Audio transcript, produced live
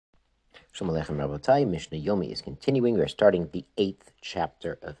Shalom Aleichem Rabotai. Mishnah Yomi is continuing. We are starting the 8th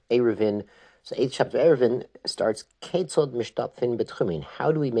chapter of Eruvin. So 8th chapter of Eruvin starts Ketzod Mishtatfin B'Tchumin.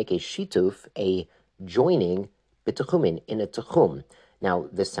 How do we make a shituf, a joining B'Tchumin, in a Tchum? Now,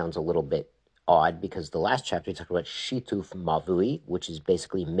 this sounds a little bit odd because the last chapter we talked about shituf mavui, which is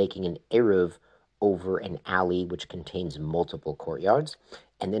basically making an eruv over an alley which contains multiple courtyards.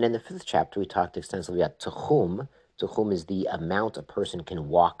 And then in the 5th chapter, we talked extensively about Tchum. Tchum is the amount a person can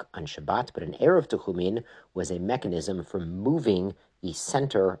walk on Shabbat, but an Erev Tchumin was a mechanism for moving the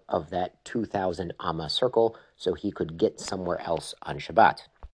center of that 2,000 Amma circle so he could get somewhere else on Shabbat.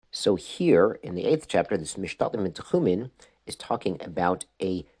 So here, in the 8th chapter, this Mishtatim Tchumin is talking about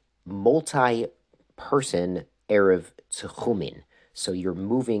a multi-person Erev Tchumin. So you're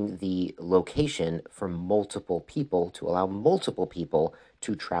moving the location for multiple people to allow multiple people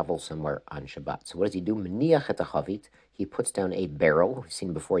to travel somewhere on Shabbat. So what does he do? Meniach et hachavit. He puts down a barrel. We've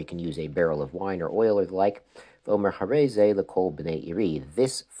seen before you can use a barrel of wine or oil or the like. V'omer hareze lekol b'nei iri.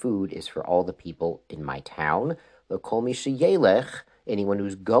 This food is for all the people in my town. Lekol mi sheyelech. Anyone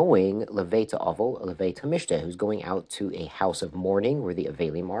who's going leveta avol, leveta mishteh, who's going out to a house of mourning where the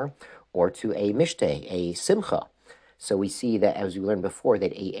avelim are, or to a mishteh, a simcha. So we see that, as we learned before,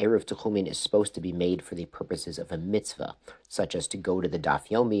 that a Erev Tchumin is supposed to be made for the purposes of a mitzvah, such as to go to the Daf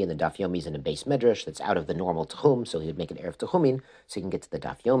Yomi, and the Daf Yomi is in a base medrash that's out of the normal Tchum, so he would make an Erev Tchumin, so he can get to the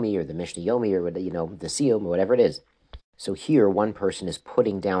Daf Yomi, or the Mishnah Yomi, or the Siyum, or whatever it is. So here, one person is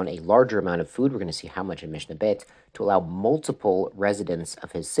putting down a larger amount of food, we're going to see how much in Mishnah Bet, to allow multiple residents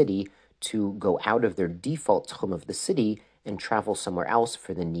of his city to go out of their default Tchum of the city and travel somewhere else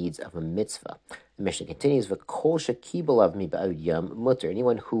for the needs of a mitzvah. The Mishnah continues, "V'kol shekibalav mi ba'od yom mutter."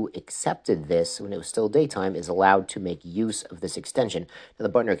 Anyone who accepted this when it was still daytime is allowed to make use of this extension. Now,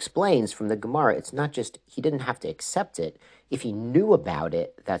 the Bartner explains from the Gemara, it's not just, he didn't have to accept it. If he knew about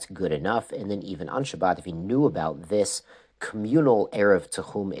it, that's good enough. And then even on Shabbat, if he knew about this communal Erev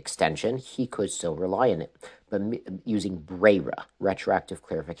Tchum extension, he could still rely on it. But using Breira, retroactive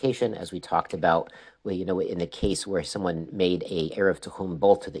clarification, as we talked about, in the case where someone made a Erev Tchum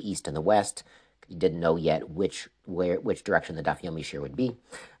both to the east and the west, you didn't know yet which direction the Daf Yomi shir would be.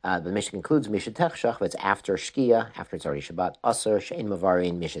 The Mishnah concludes, Mishet Techshach, but it's after Shkia, after it's already Shabbat, Asur, Shein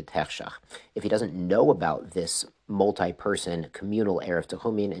Mavarin, Mishet Techshach. If he doesn't know about this multi-person communal Erev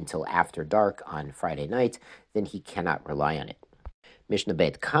Techumin until after dark on Friday night, then he cannot rely on it. Mishnah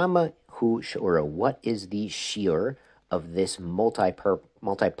Bet Kama Hu Shura. What is the shiur of this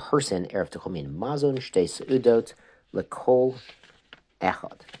multi-person Erev Techumin? Mazon Shtei Seudot Lekol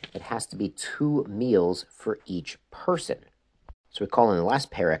Echad. It has to be 2 meals for each person. So recall in the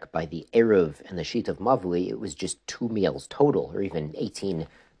last parak, by the Eruv and the Sheet of Mavli, it was just 2 meals total, or even 18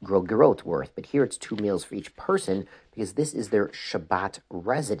 grogirot worth. But here it's 2 meals for each person, because this is their Shabbat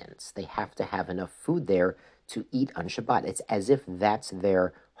residence. They have to have enough food there to eat on Shabbat. It's as if that's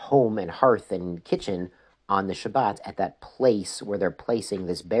their home and hearth and kitchen on the Shabbat at that place where they're placing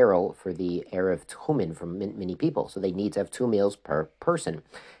this barrel for the Erev Tchumin from many people. So they need to have 2 meals per person.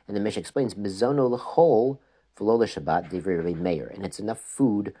 And the Mishnah explains, Mizono l'chol v'lo l'Shabbat divrei Rabbi Meir. And it's enough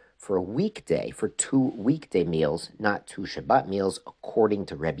food for a weekday, for 2 weekday meals, not 2 Shabbat meals, according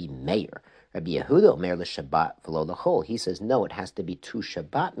to Rabbi Meir. Rabbi Yehuda omer l'Shabbat v'lo l'chol. He says, no, it has to be 2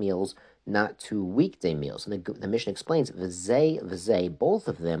 Shabbat meals, not 2 weekday meals. And the Mishnah explains, v'zei, both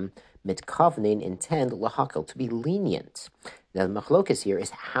of them, mitkavnin, intend lahakel, to be lenient. Now the machlokas here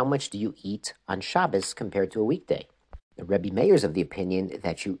is, how much do you eat on Shabbos compared to a weekday? The Rebbe Meir's of the opinion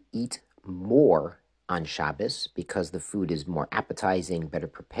that you eat more on Shabbos because the food is more appetizing, better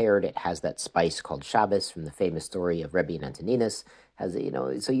prepared. It has that spice called Shabbos from the famous story of Rebbe and Antoninus.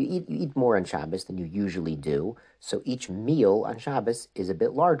 So you eat more on Shabbos than you usually do. So each meal on Shabbos is a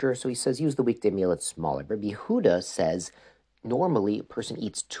bit larger. So he says, use the weekday meal, it's smaller. Rabbi Yehuda says, normally a person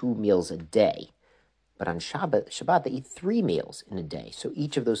eats 2 meals a day. But on Shabbat, they eat 3 meals in a day. So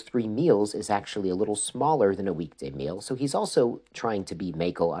each of those 3 meals is actually a little smaller than a weekday meal. So he's also trying to be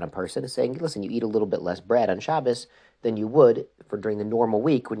makel on a person, saying, listen, you eat a little bit less bread on Shabbos than you would during the normal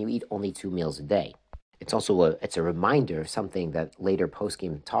week when you eat only 2 meals a day. It's also a reminder of something that later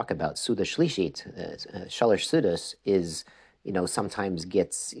poskim talk about. Suda Shlishit, Shalosh Sudas, is, sometimes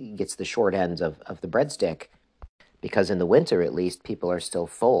gets the short end of the breadstick, because in the winter, at least, people are still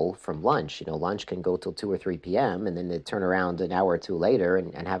full from lunch. Lunch can go till 2 or 3 p.m., and then they turn around an hour or 2 later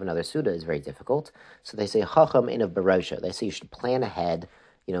and have another Suda is very difficult. So they say, Chacham in of Barosha. They say you should plan ahead,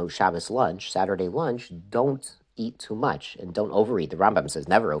 Shabbos lunch, Saturday lunch, don't eat too much and don't overeat. The Rambam says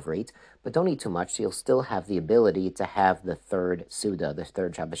never overeat, but don't eat too much, so you'll still have the ability to have the third Suda, the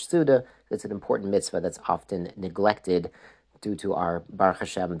third Shabbos Suda. It's an important mitzvah that's often neglected due to our Baruch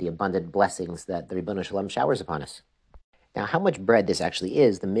Hashem, the abundant blessings that the Ribono Shalom showers upon us. Now, how much bread this actually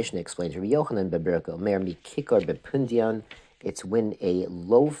is, the Mishnah explains. Rabbi Yochanan beBerka Omer mikikar bepundion. It's when a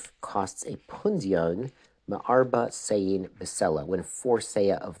loaf costs a pundion, ma'arba seyin besela. When 4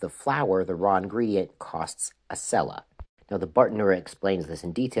 seah of the flour, the raw ingredient, costs a selah. Now, the Bartenura explains this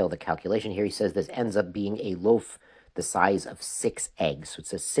in detail, the calculation here. He says this ends up being a loaf the size of 6 eggs. So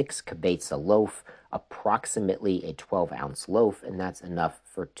it's a 6 kibetza loaf, approximately a 12-ounce loaf, and that's enough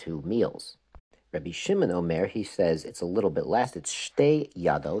for 2 meals. Rabbi Shimon Omer, he says it's a little bit less. It's shtei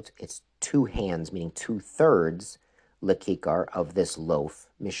yadot. It's 2 hands, meaning 2/3 lekikar of this loaf,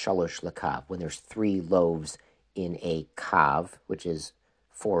 mishalosh lekav. When there's 3 loaves in a kav, which is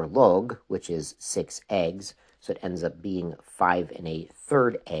 4 log, which is 6 eggs. So it ends up being 5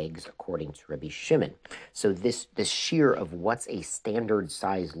 1/3 eggs, according to Rabbi Shimon. So this shear of what's a standard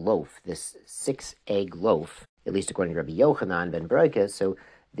size loaf, this 6-egg loaf, at least according to Rabbi Yochanan ben Broika. So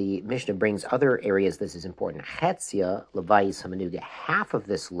the Mishnah brings other areas this is important. Chetzia lebayis hamanuga. Half of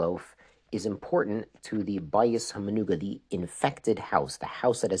this loaf is important to the bayis hamanuga, the infected house, the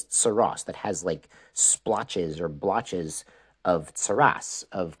house that has tsaras, that has like splotches or blotches of tsaras,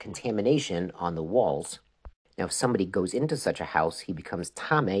 of contamination on the walls. Now, if somebody goes into such a house, he becomes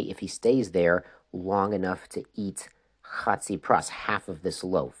tameh if he stays there long enough to eat chatzi pras, half of this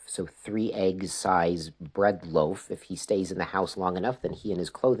loaf. So 3 eggs size bread loaf. If he stays in the house long enough, then he and his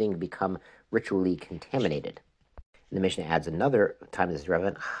clothing become ritually contaminated. And the Mishnah adds another time this is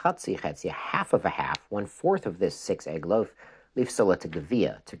relevant, chatzi chatzi, half of a half, 1/4 of this 6-egg loaf, lifsala to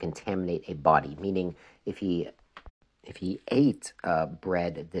gavia, to contaminate a body. Meaning, if he ate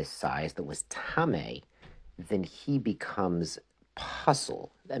bread this size that was tameh, then he becomes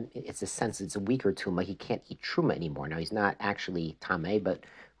puzzle. It's a weaker tuma. He can't eat truma anymore. Now, he's not actually tameh, but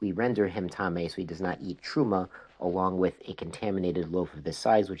we render him tameh, so he does not eat truma, along with a contaminated loaf of this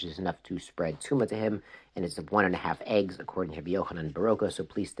size, which is enough to spread tuma to him, and it's 1.5 eggs, according to Rabbi Yochanan Baroka, so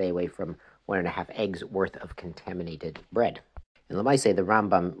please stay away from 1.5 eggs worth of contaminated bread. And Lamaise, the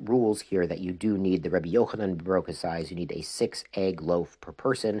Rambam rules here that you do need the Rabbi Yochanan Baroka size. You need a 6-egg loaf per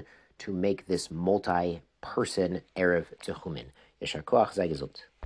person to make this multi-person Erev Techumin. Yeshar Koach, sei gesund.